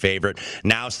 4-point favorite.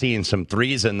 Now seeing some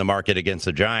threes in the market against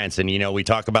the Giants. And, we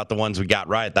talk about the ones we got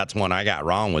right. That's one I got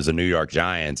wrong was the New York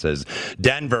Giants. As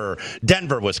Denver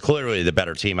was clearly the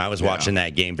better team. I was watching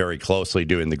that game very closely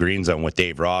doing the Green Zone with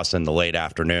Dave Ross in the late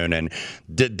afternoon. And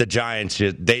the Giants,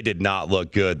 they did not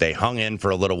look good. They hung in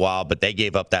for a little while, but they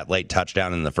gave up that late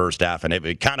touchdown in the first half. And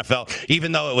it kind of felt,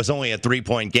 even though it was only a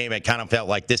 3-point game, it kind of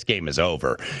felt like this game is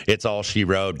over. It's all she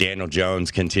wrote. Daniel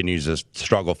Jones continues to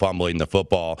struggle fumbling the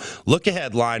football. Look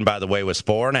ahead line, by the way, was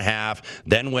 4.5,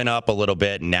 then went up a little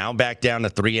bit, now back down to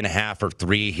 3.5 or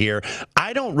 3 here.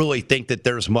 I don't really think that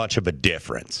there's much of a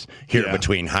difference here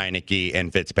between Heinicke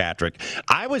and Fitzpatrick.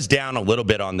 I was down a little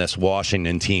bit on this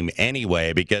Washington team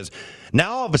anyway because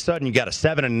now all of a sudden you got a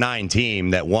 7-9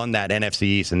 team that won that NFC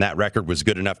East, and that record was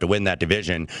good enough to win that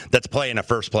division that's playing a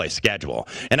first-place schedule.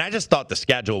 And I just thought the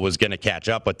schedule was going to catch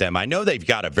up with them. I know they've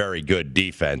got a very good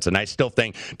defense, and I still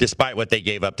think, despite what they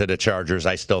gave up to the Chargers,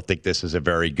 I still think this is a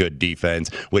very good defense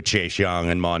with Chase Young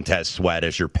and Montez Sweat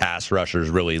as your pass rushers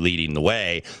really leading the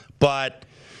way. But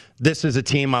this is a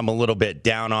team I'm a little bit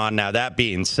down on. Now, that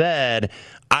being said,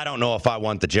 I don't know if I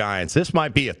want the Giants. This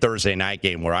might be a Thursday night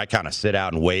game where I kind of sit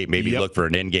out and wait, maybe look for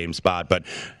an in-game spot. But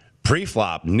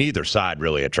pre-flop, neither side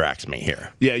really attracts me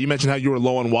here. Yeah, you mentioned how you were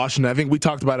low on Washington. I think we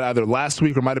talked about it either last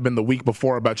week or might have been the week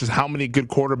before about just how many good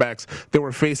quarterbacks they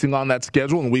were facing on that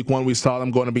schedule. In week one, we saw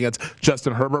them going up against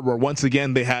Justin Herbert, where once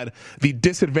again they had the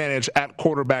disadvantage at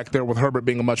quarterback there with Herbert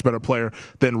being a much better player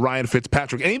than Ryan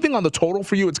Fitzpatrick. Anything on the total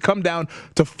for you? It's come down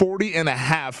to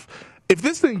 40.5. If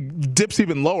this thing dips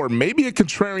even lower, maybe a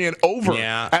contrarian over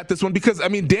at this one because,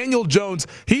 Daniel Jones,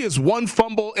 he is one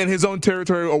fumble in his own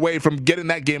territory away from getting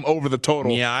that game over the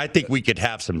total. Yeah, I think we could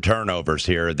have some turnovers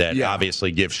here that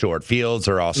obviously give short fields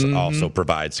or also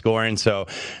provide scoring. So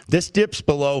this dips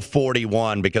below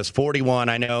 41 because 41,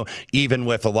 I know, even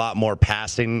with a lot more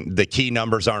passing, the key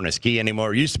numbers aren't as key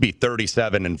anymore. It used to be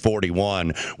 37 and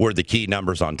 41 were the key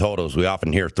numbers on totals. We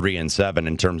often hear 3 and 7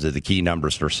 in terms of the key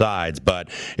numbers for sides. But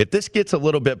if this gets a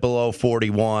little bit below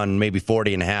 41, maybe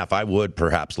 40.5, I would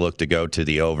perhaps look to go to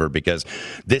the over because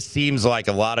this seems like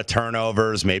a lot of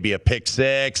turnovers, maybe a pick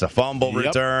six, a fumble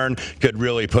return could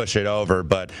really push it over.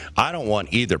 But I don't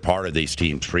want either part of these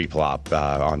teams pre-flop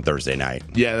on Thursday night.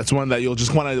 Yeah, that's one that you'll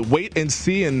just want to wait and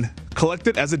see and collect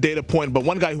it as a data point. But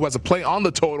one guy who has a play on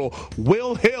the total,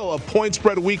 Will Hill of Point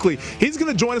Spread Weekly. He's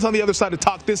going to join us on the other side to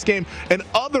talk this game and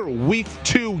other Week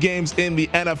 2 games in the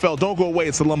NFL. Don't go away.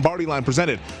 It's the Lombardi Line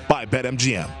presented by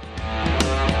BetMGM.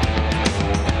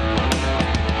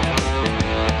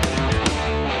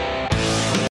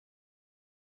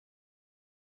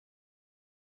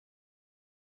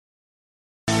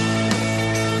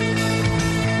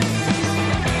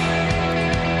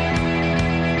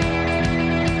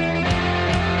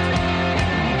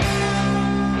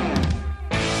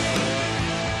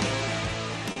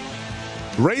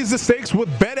 Raise the stakes with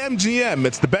BetMGM.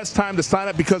 It's the best time to sign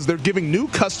up because they're giving new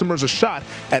customers a shot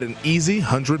at an easy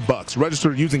 $100.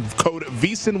 Register using code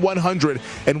VSIN100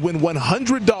 and win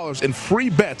 $100 in free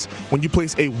bets when you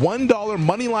place a $1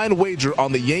 moneyline wager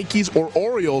on the Yankees or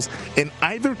Orioles and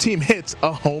either team hits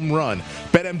a home run.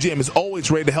 BetMGM is always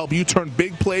ready to help you turn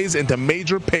big plays into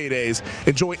major paydays.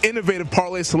 Enjoy innovative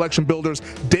parlay selection builders,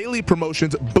 daily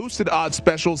promotions, boosted odds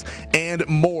specials, and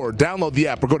more. Download the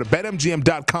app or go to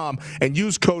BetMGM.com and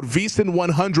use code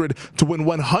VSIN100 to win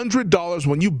 $100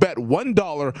 when you bet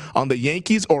 $1 on the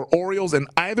Yankees or Orioles and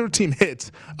either team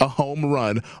hits a home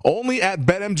run. Only at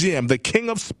BetMGM, the king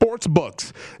of sports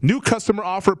books. New customer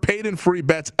offer, paid and free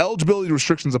bets. Eligibility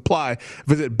restrictions apply.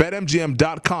 Visit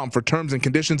BetMGM.com for terms and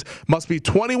conditions. Must be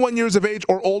 21 years of age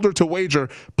or older to wager.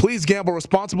 Please gamble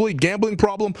responsibly. Gambling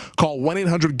problem? Call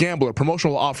 1-800-GAMBLER.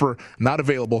 Promotional offer not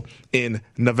available in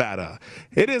Nevada.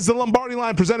 It is the Lombardi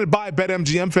Line presented by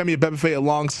BetMGM. Femi Abebefe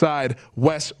alongside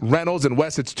Wes Reynolds. And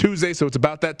Wes, it's Tuesday, so it's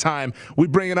about that time. We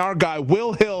bring in our guy,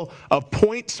 Will Hill of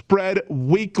Point Spread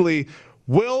Weekly.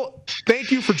 Will,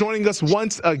 thank you for joining us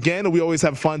once again. We always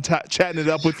have fun chatting it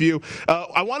up with you.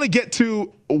 I want to get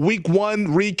to week one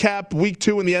recap, week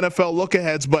two in the NFL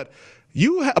look-aheads, but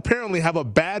you apparently have a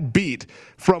bad beat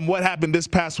from what happened this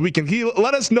past weekend. Can you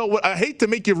let us know what? I hate to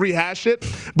make you rehash it,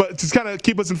 but just kind of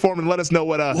keep us informed and let us know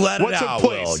what took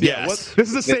place. Will. Yes. This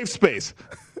is a safe space.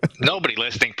 Nobody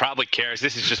listening probably cares.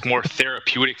 This is just more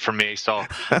therapeutic for me. So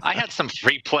I had some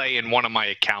free play in one of my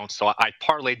accounts. So I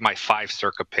parlayed my 5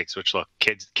 circa picks, which, look,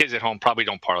 kids at home probably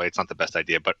don't parlay. It's not the best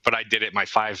idea, but I did it, my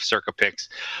 5 circa picks.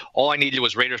 All I needed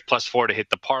was Raiders +4 to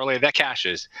hit the parlay. That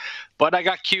cashes. But I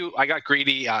got cute. I got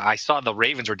greedy. I saw the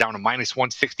Ravens were down to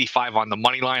 -165 on the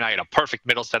money line. I had a perfect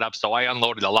middle set up, so I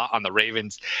unloaded a lot on the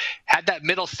Ravens. Had that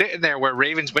middle sitting there where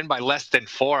Ravens win by less than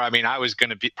 4. I mean, I was going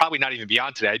to be probably not even be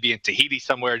on today. I'd be in Tahiti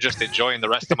somewhere just enjoying the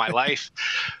rest of my life.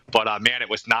 But, man, it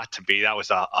was not to be. That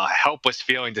was a helpless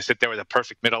feeling to sit there with a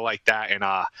perfect middle like that. And,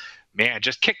 man,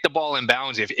 just kick the ball in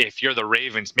bounds if you're the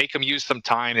Ravens. Make them use some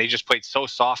time. They just played so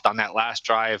soft on that last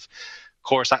drive. Of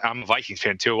course, I'm a Vikings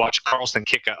fan, too. Watch Carlson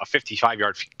kick a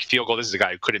 55-yard field goal. This is a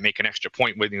guy who couldn't make an extra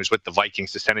point when he was with the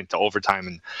Vikings to send it to overtime.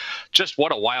 And just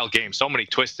what a wild game. So many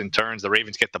twists and turns. The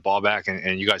Ravens get the ball back,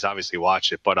 and you guys obviously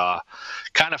watch it. But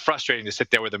kind of frustrating to sit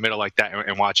there with the middle like that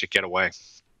and watch it get away.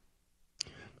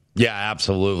 Yeah,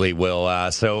 absolutely,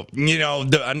 Will. So,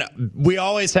 we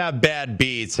always have bad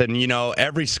beats, and,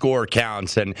 every score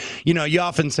counts. And, you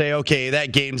often say, okay,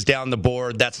 that game's down the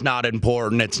board. That's not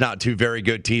important. It's not two very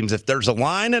good teams. If there's a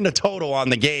line and a total on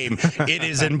the game, it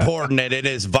is important and it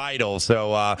is vital.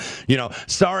 So,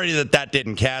 sorry that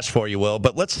didn't cash for you, Will.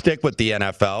 But let's stick with the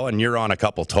NFL, and you're on a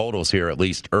couple totals here, at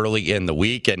least early in the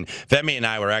week. And Femi and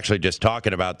I were actually just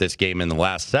talking about this game in the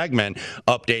last segment,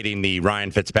 updating the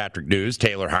Ryan Fitzpatrick news.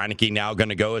 Taylor Heineke now going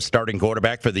to go as starting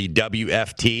quarterback for the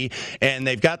WFT. And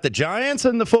they've got the Giants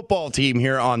and the football team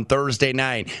here on Thursday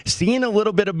night. Seeing a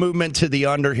little bit of movement to the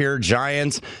under here.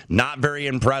 Giants not very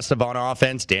impressive on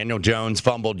offense. Daniel Jones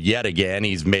fumbled yet again.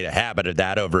 He's made a habit of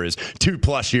that over his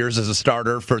 2+ years as a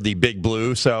starter for the Big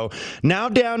Blue. So now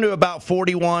down to about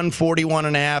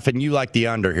 41.5, and you like the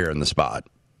under here in the spot.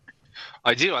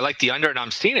 I do. I like the under, and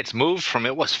I'm seeing it's moved from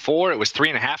it was 4, it was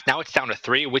 3.5. Now it's down to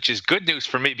 3, which is good news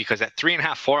for me because at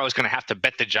 3.5, 4, I was going to have to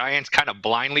bet the Giants kind of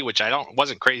blindly, which I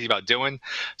wasn't crazy about doing.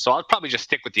 So I'll probably just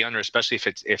stick with the under, especially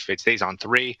if it stays on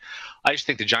 3. I just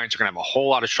think the Giants are going to have a whole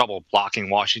lot of trouble blocking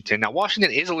Washington. Now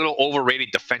Washington is a little overrated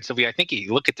defensively. I think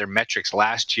you look at their metrics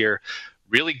last year.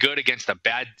 Really good against a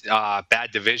bad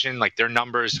division. Like their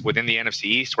numbers within the NFC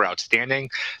East were outstanding.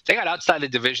 They got outside the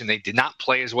division. They did not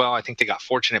play as well. I think they got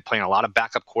fortunate playing a lot of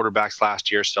backup quarterbacks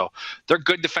last year. So they're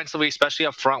good defensively, especially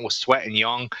up front with Sweat and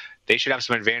Young. They should have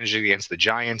some advantage against the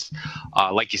Giants.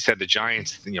 Like you said, the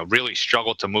Giants, really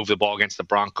struggled to move the ball against the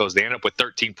Broncos. They ended up with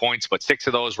 13 points, but 6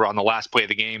 of those were on the last play of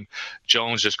the game.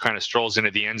 Jones just kind of strolls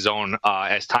into the end zone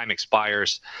as time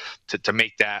expires to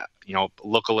make that,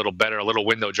 look a little better, a little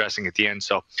window dressing at the end.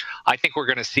 So I think we're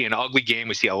going to see an ugly game.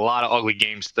 We see a lot of ugly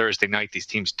games Thursday night. These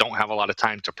teams don't have a lot of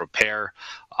time to prepare.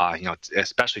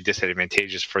 Especially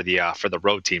disadvantageous for the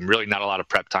road team. Really not a lot of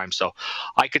prep time. So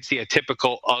I could see a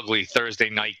typical ugly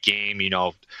Thursday night game,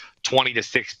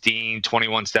 20-16,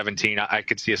 21-17. I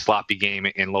could see a sloppy game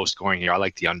in low scoring here. I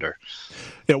like the under.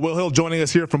 Yeah, Will Hill joining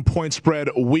us here from Point Spread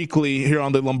Weekly here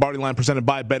on the Lombardi Line presented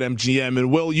by BetMGM.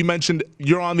 And Will, you mentioned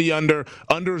you're on the under.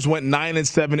 Unders went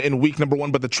 9-7 in week number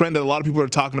 1, but the trend that a lot of people are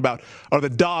talking about are the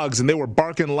dogs, and they were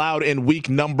barking loud in week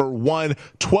number 1.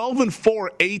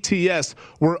 12-4 ATS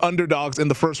were underdogs in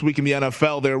the first week in the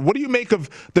NFL there. What do you make of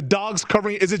the dogs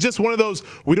covering? Is it just one of those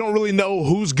we don't really know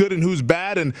who's good and who's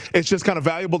bad, and it's just kind of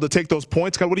valuable to take those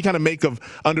points? What do you kind of make of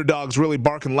underdogs really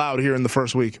barking loud here in the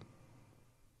first week?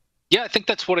 Yeah, I think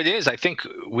that's what it is. I think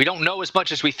we don't know as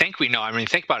much as we think we know. I mean,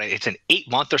 think about it. It's an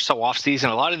 8-month or so off season.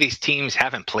 A lot of these teams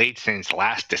haven't played since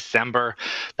last December.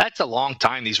 That's a long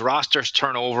time. These rosters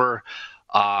turn over.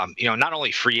 Not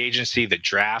only free agency, the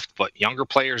draft, but younger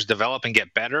players develop and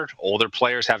get better. Older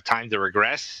players have time to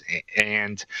regress.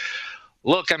 And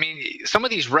look, I mean, some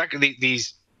of these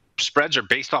these spreads are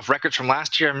based off records from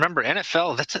last year. Remember,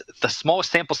 NFL, that's the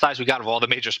smallest sample size we got of all the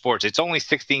major sports. It's only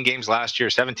 16 games last year,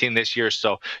 17 this year.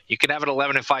 So you could have an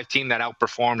 11-5 team that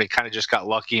outperformed and kind of just got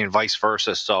lucky and vice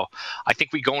versa. So I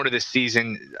think we go into this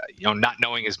season, not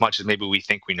knowing as much as maybe we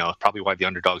think we know. Probably why the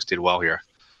underdogs did well here.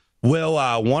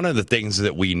 Well, one of the things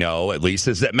that we know, at least,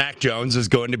 is that Mac Jones is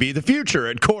going to be the future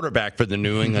at quarterback for the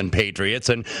New England Patriots.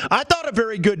 And I thought a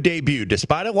very good debut.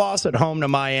 Despite a loss at home to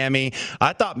Miami,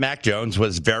 I thought Mac Jones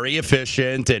was very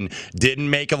efficient and didn't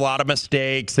make a lot of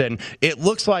mistakes. And it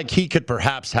looks like he could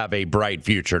perhaps have a bright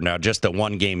future. Now, just a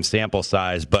one-game sample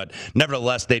size, but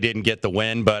nevertheless, they didn't get the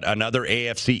win. But another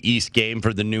AFC East game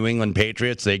for the New England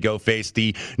Patriots. They go face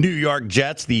the New York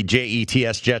Jets, the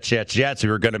Jets, Jets,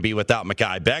 who are going to be without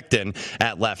Mekhi Becton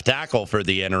at left tackle for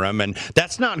the interim, and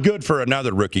that's not good for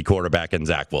another rookie quarterback in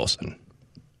Zach Wilson.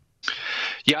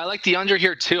 Yeah, I like the under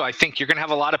here, too. I think you're going to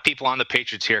have a lot of people on the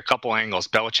Patriots here. A couple angles.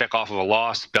 Belichick off of a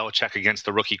loss. Belichick against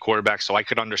the rookie quarterback, so I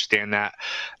could understand that.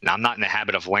 Now, I'm not in the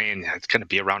habit of laying. It's going to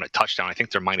be around a touchdown. I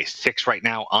think they're -6 right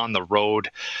now on the road.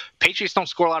 Patriots don't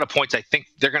score a lot of points. I think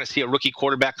they're going to see a rookie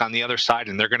quarterback on the other side,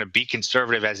 and they're going to be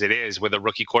conservative as it is with a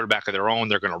rookie quarterback of their own.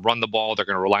 They're going to run the ball. They're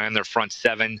going to rely on their front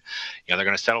seven. They're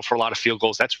going to settle for a lot of field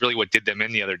goals. That's really what did them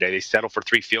in the other day. They settled for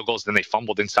 3 field goals, then they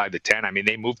fumbled inside the 10. I mean,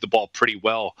 they moved the ball pretty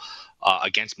well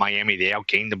against Miami. They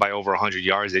outgained them by over 100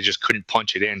 yards. They just couldn't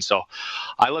punch it in. So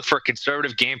I look for a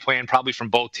conservative game plan, probably from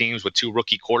both teams with 2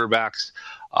 rookie quarterbacks.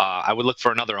 I would look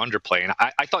for another underplay. And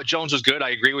I thought Jones was good. I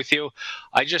agree with you.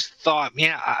 I just thought,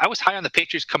 I was high on the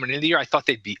Patriots coming into the year. I thought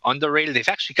they'd be underrated. They've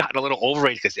actually gotten a little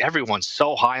overrated because everyone's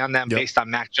so high on them based on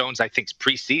Mac Jones, I think,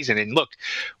 preseason. And look,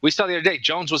 we saw the other day,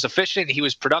 Jones was efficient. He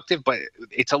was productive, but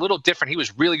it's a little different. He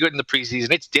was really good in the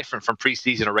preseason. It's different from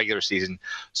preseason or regular season.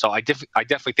 So I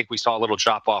definitely think we saw a little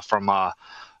drop off from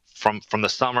the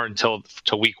summer until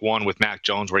week 1 with Mac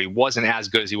Jones, where he wasn't as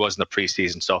good as he was in the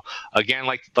preseason. So again,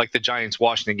 like the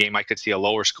Giants-Washington game, I could see a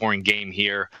lower scoring game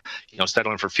here,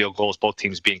 settling for field goals, both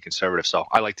teams being conservative. So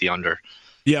I like the under.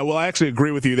 Yeah, well, I actually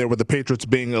agree with you there with the Patriots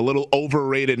being a little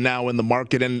overrated now in the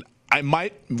market. And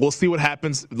we'll see what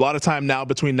happens a lot of time now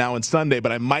between now and Sunday,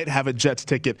 but I might have a Jets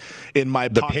ticket in my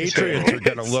pocket. The Patriots are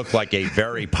going to look like a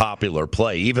very popular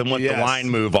play, even with the line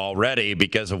move already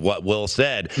because of what Will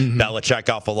said. Belichick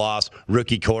off a loss,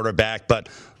 rookie quarterback, but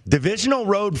divisional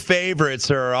road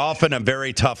favorites are often a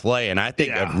very tough lay, and I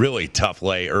think a really tough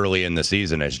lay early in the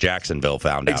season, as Jacksonville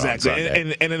found out on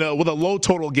Sunday. And with a low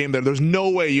total game there's no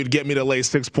way you'd get me to lay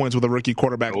 6 points with a rookie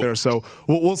quarterback there. So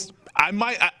I'm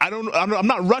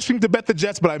not rushing to bet the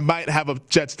Jets, but I might have a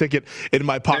Jets ticket in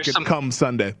my pocket come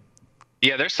Sunday.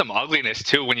 Yeah, there's some ugliness,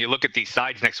 too, when you look at these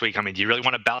sides next week. I mean, do you really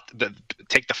want to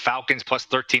take the Falcons plus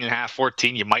 13.5,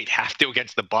 14? You might have to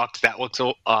against the Bucs. That looks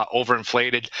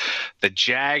overinflated. The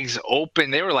Jags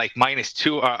open, they were like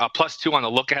 -2, +2 on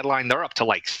the look-ahead line. They're up to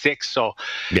like 6. So,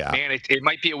 man, it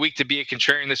might be a week to be a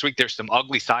contrarian this week. There's some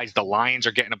ugly sides. The Lions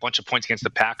are getting a bunch of points against the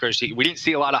Packers. We didn't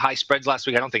see a lot of high spreads last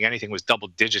week. I don't think anything was double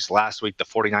digits last week. The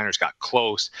 49ers got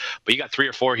close. But you got 3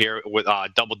 or 4 here with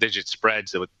double-digit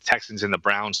spreads with the Texans and the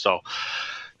Browns. So,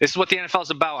 this is what the NFL is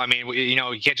about. I mean, you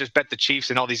can't just bet the Chiefs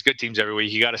and all these good teams every week.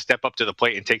 You got to step up to the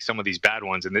plate and take some of these bad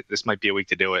ones, and this might be a week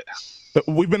to do it.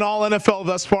 We've been all NFL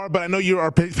thus far, but I know you are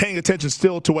paying attention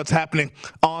still to what's happening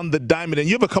on the diamond, and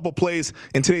you have a couple plays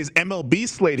in today's MLB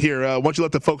slate here. Why don't you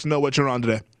let the folks know what you're on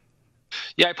today?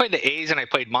 Yeah, I played the A's and I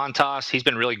played Montas. He's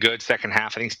been really good second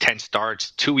half. I think it's 10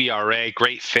 starts, 2 ERA,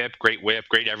 great FIP, great whip,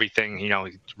 great everything.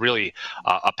 Really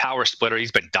a power splitter.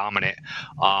 He's been dominant.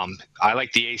 I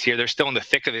like the A's here. They're still in the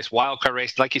thick of this wild card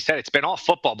race. Like you said, it's been all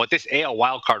football, but this AL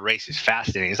wild card race is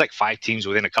fascinating. It's like 5 teams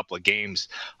within a couple of games.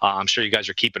 I'm sure you guys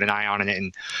are keeping an eye on it.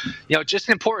 And, just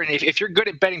important, if you're good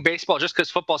at betting baseball, just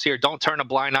because football's here, don't turn a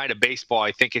blind eye to baseball.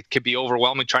 I think it could be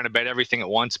overwhelming trying to bet everything at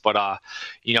once, but,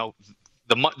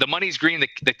 the money's green,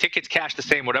 the tickets cash the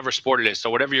same, whatever sport it is. So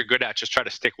whatever you're good at, just try to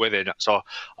stick with it. So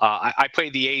I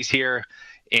played the A's here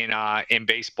in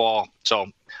baseball. So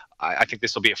I think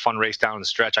this will be a fun race down the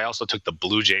stretch. I also took the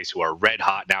Blue Jays, who are red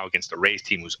hot now against the Rays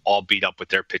team, who's all beat up with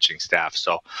their pitching staff.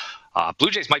 So Blue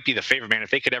Jays might be the favorite, man. If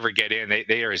they could ever get in,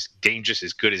 they are as dangerous,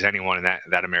 as good as anyone in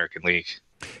that American League.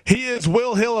 He is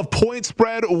Will Hill of Point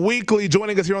Spread Weekly,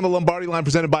 joining us here on the Lombardi Line,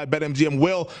 presented by BetMGM.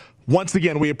 Will, once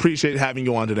again, we appreciate having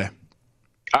you on today.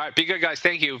 All right, be good, guys.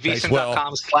 Thank you.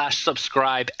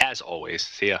 VSiN.com/subscribe as always.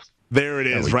 See ya. There it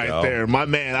is right there. My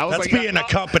man. I was That's like, being a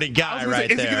company guy right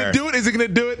there. Is he going to do it? Is he going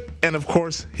to do it? And, of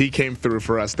course, he came through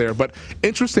for us there. But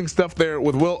interesting stuff there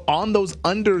with Will on those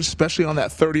unders, especially on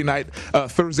that Thursday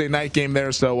night game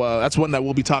there. So that's one that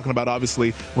we'll be talking about,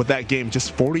 obviously, with that game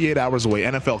just 48 hours away.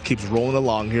 NFL keeps rolling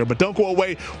along here. But don't go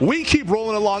away. We keep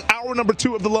rolling along. Hour number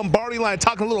 2 of the Lombardi Line,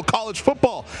 talking a little college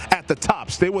football at the top.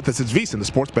 Stay with us. It's VSiN, the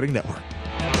Sports Betting Network.